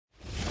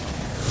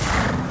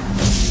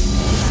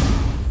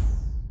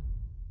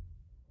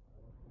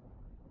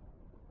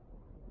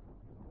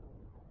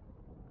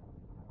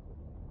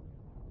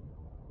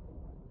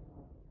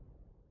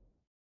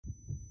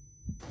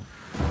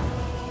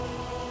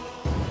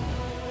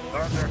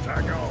Thunder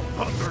tackle.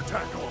 Thunder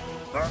tackle.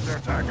 Thunder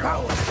tackle.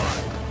 Power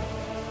slide.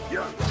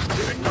 Yeah.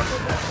 Spinning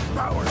knuckleball.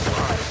 Power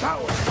slide.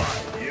 Power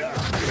slide. Yeah.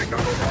 Spinning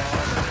knuckleball.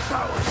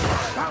 Power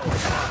slide. Power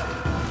slide.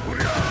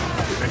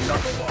 Spinning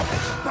knuckleball.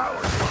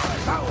 Power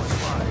slide. Power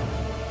slide.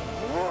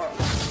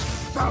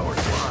 Power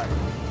slide.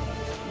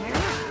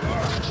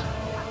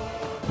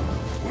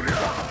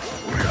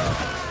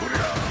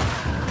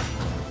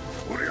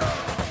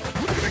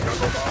 Spinning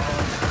knuckleball.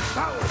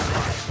 Power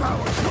slide.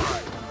 Power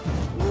slide.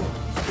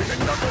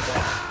 Spinning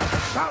knuckleball.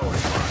 Power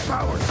slide.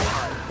 Power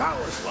slide.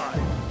 Power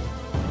slide.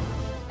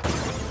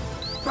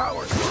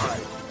 Power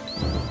slide.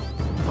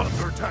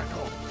 Thunder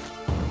tackle.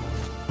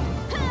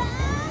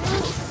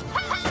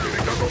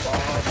 Spinning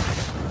knuckleball.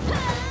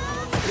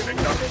 Spinning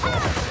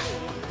knuckleball.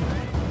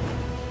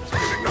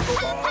 Spinning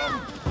knuckleball.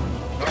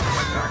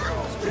 Thunder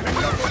tackle. Spinning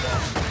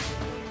knuckleball.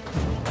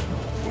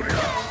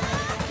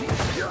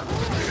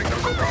 Spinning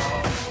knuckleball.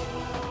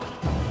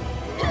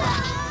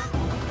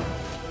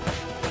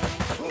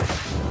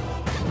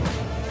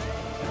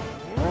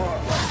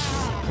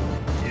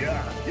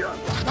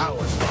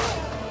 Power slide.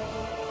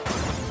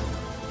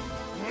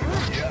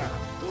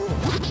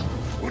 Yeah.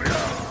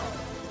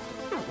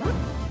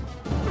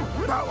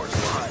 Power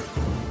slide.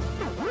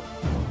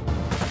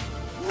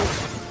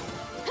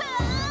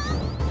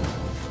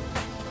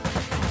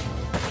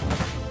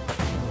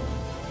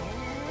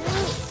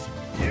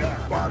 Yeah.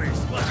 Body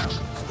slam.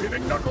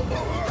 Spinning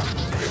knuckleball.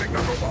 Spinning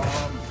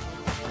knuckleball.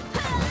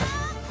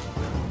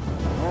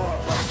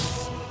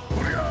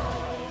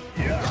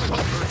 Yeah.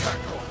 Thunder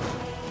tackle.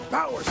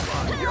 Power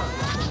slide. Yeah.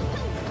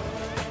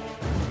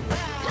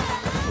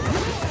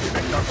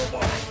 Spinning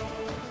knuckleball.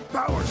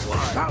 Power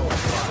slide. Power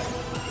slide.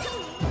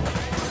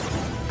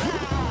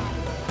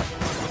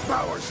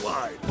 Power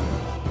slide.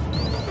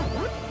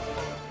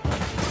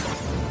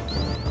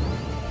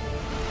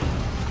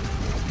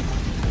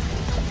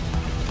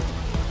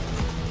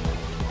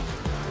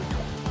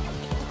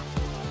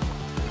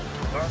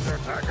 Thunder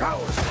tackle.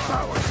 Power slide.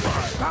 Power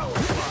slide. Power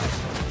slide.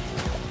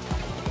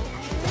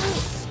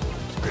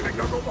 Spinning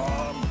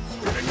knuckleball.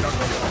 Spinning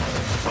knuckleball.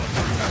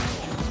 Thunder tackle.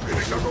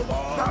 Spinning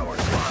knuckleball. Power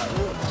slide.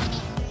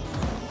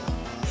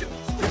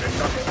 Spinning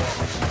knuckleball.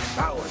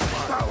 Power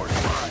slide. Power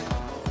slide.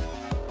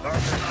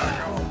 Thunder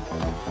tackle.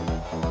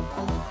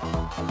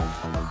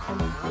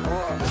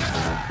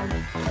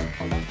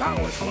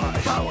 Power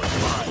slide. Power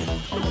slide.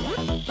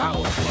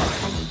 Power slide.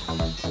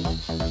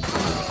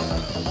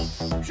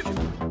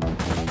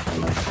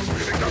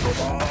 Spinning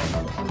knuckleball.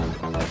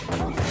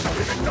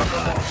 Spinning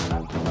knuckleball.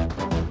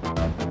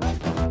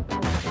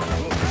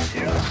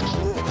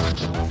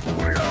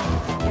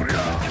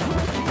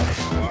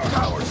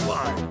 Power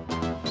slide.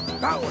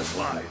 Power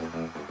slide.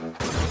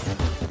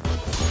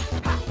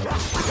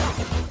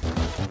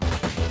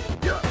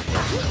 Yeah.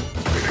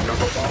 Spinning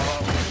knuckleball.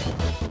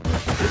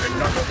 Spinning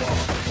knuckleball.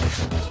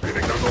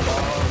 Spinning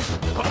knuckleball.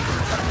 Thunder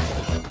tackle.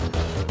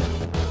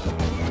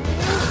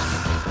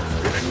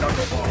 Spinning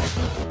knuckleball.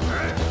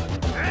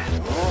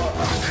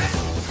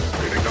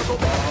 Spinning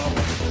knuckleball.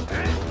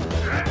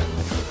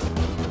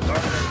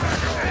 Thunder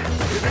tackle.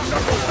 Spinning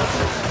knuckleball.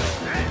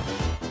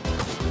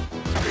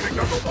 Spinning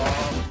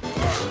knuckleball.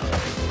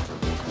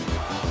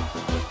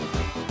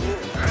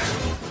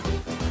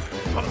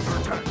 Thunder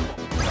tackle.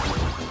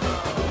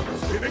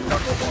 Spinning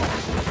knuckleball.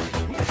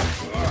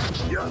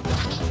 Yeah.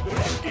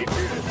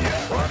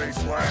 Yeah. Body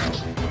slam.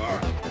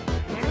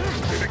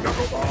 Spinning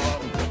knuckleball.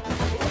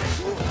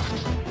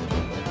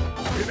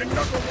 Spinning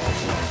knuckleball.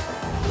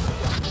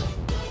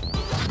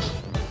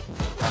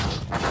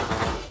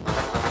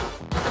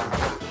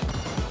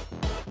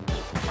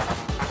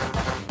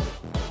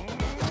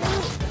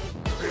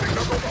 Spinning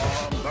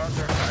knuckleball.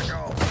 Thunder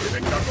tackle.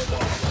 Spinning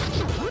knuckleball.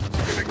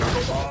 Spinning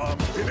knuckleball.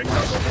 Spinning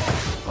knuckleball.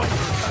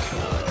 Thunder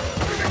tackle.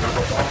 Spinning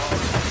knuckleball.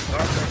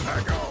 Thunder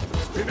tackle.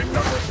 Spinning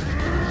knuckleball.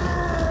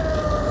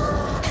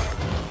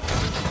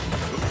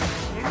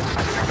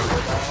 Spinning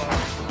knuckleball.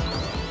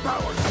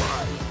 Power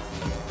slide.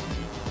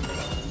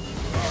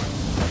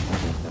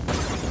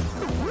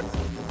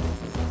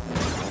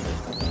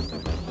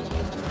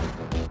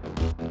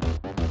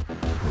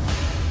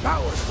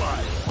 Power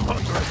slide.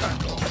 Thunder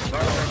tackle.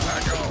 Thunder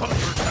tackle.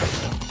 Thunder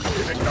tackle.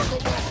 Spinning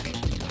knuckleball.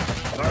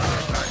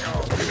 Thunder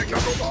tackle. Spinning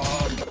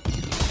knuckleball.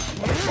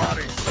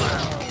 Body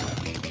slam.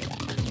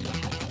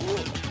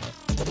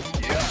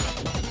 Yeah.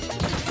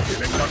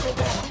 Spinning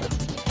knuckleball.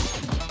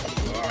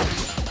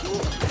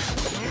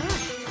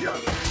 Yeah.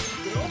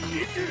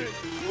 Eat it.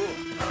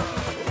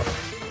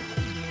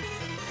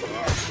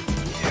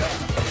 Yeah.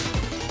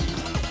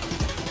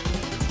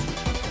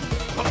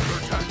 Thunder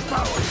tackle.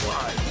 Power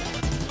slide.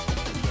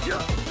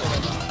 Yeah.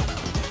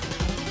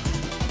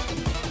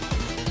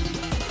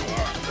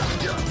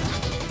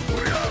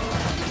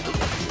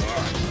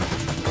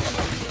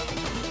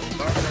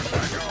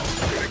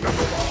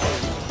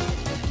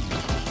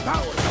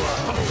 Power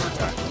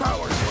slide.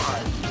 Power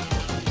slide.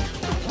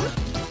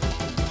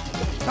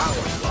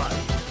 Power slide.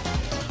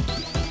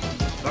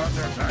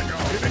 Thunder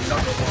tackle. Hitting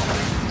knuckleball.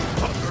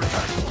 Thunder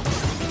tackle.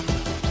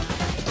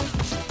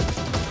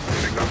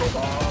 Hitting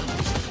knuckleball.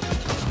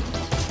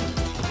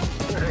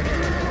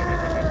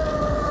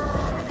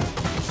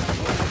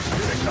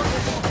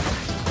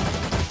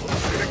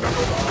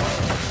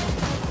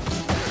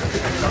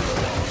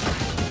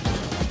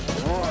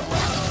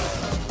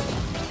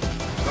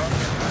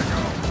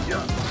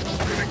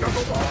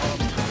 knuckle bomb.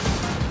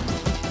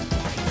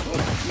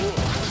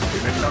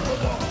 Spinning knuckle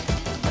bomb.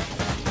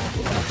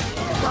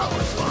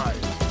 Power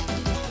slide.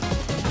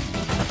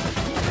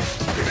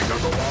 Spinning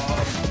knuckle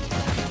bomb.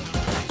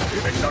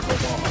 Spinning knuckle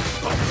bomb.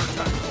 Thunder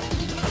tackle.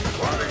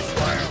 Body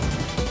slam.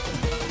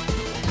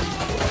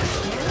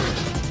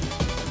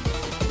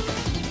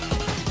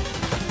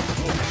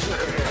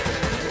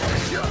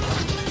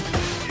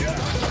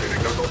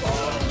 Spinning knuckle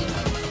bomb.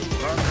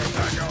 Thunder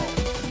tackle.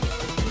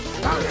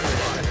 Power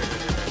slide.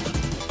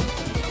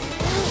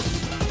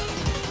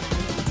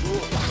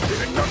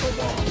 Spinning knuckle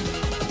bomb.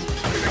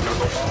 Spinning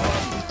knuckle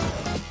bomb.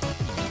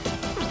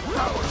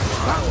 Power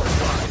slide. Power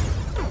slide.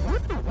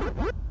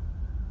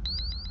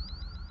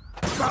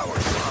 Power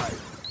slide.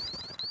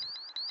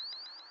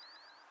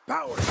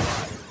 Power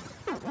slide.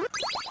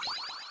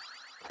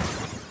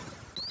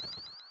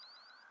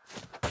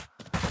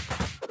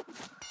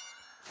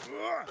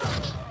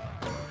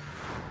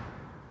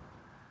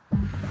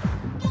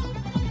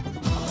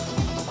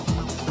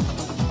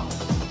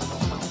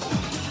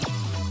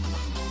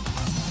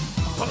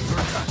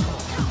 Thunder tackle.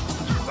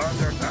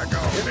 Thunder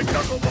tackle. Spinning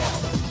knuckle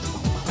bomb.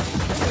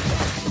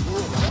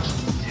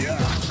 Yeah.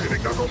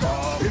 Spinning knuckle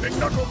bomb. Spinning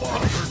knuckle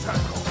bomb. Thunder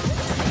tackle.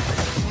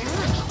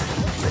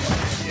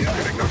 Yeah.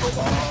 Spinning knuckle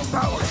bomb.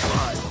 Power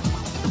slide.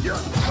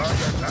 Yeah.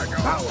 Thunder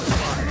tackle. Power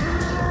slide.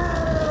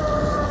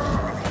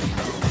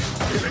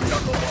 Spinning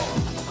knuckle bomb.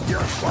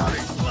 Yeah.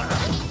 Body slam.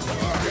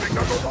 Spinning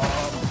knuckle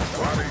bomb.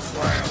 Body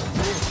slam.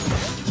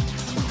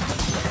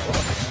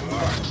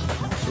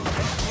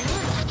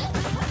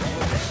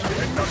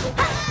 Spinning knuckle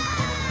bomb.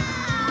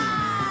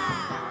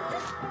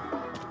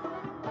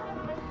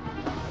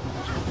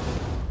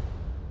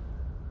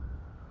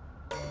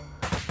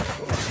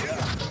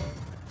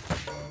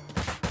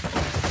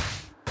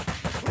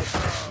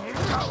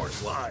 Power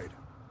slide.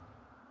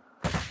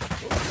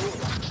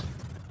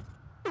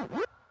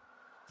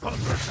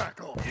 Thunder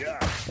tackle. Yeah.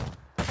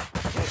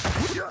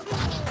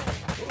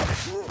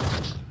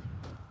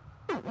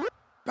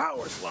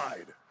 Power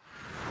slide.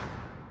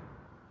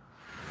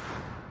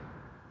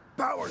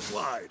 Power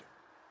slide.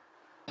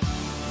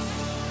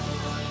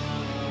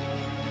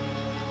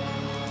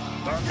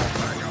 Thunder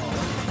tackle.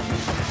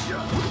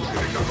 Yeah.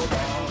 Spinning knuckle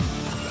bomb.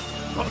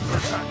 Thunder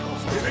tackle.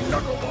 Spinning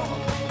knuckle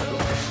bomb.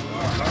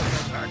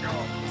 Thunder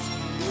tackle.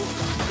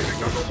 Spinning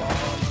knuckle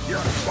bomb.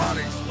 Yeah.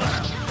 Body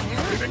slam.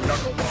 Spinning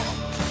knuckle bomb.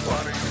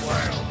 Body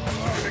slam.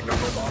 Spinning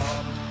knuckle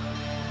bomb.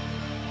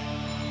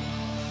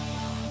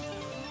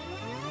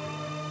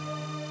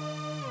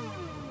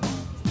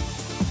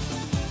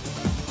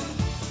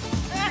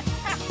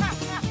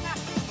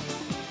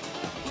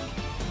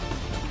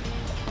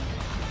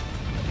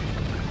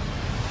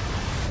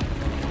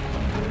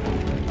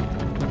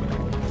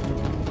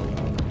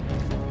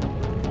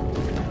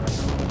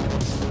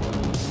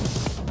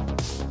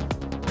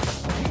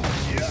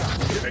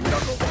 Spinning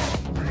knuckle bomb.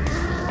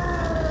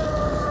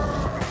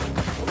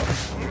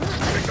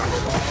 Spinning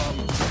knuckle bomb.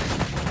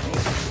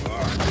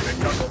 Spinning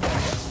knuckle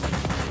bomb.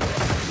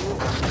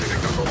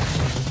 Spinning knuckle.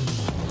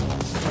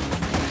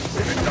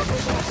 Spinning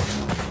knuckle bomb.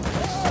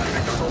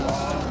 Spinning knuckle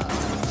bomb.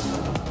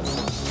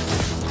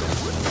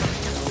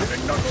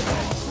 Spinning knuckle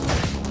bomb.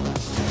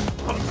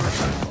 Thunder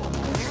tackle.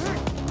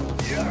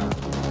 Yeah.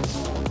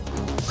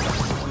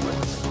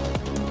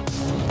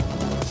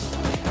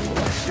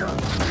 Yeah.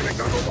 Spinning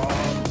knuckle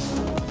bomb.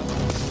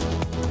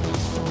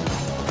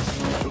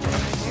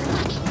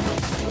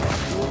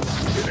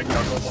 Spinning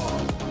knuckle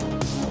bomb.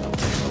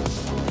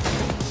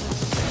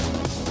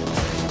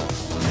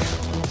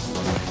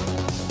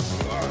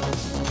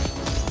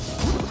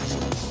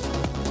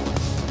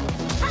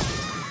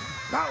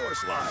 Power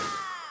slide.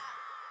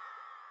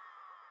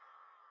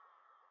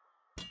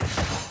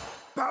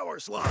 Power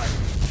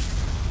slide.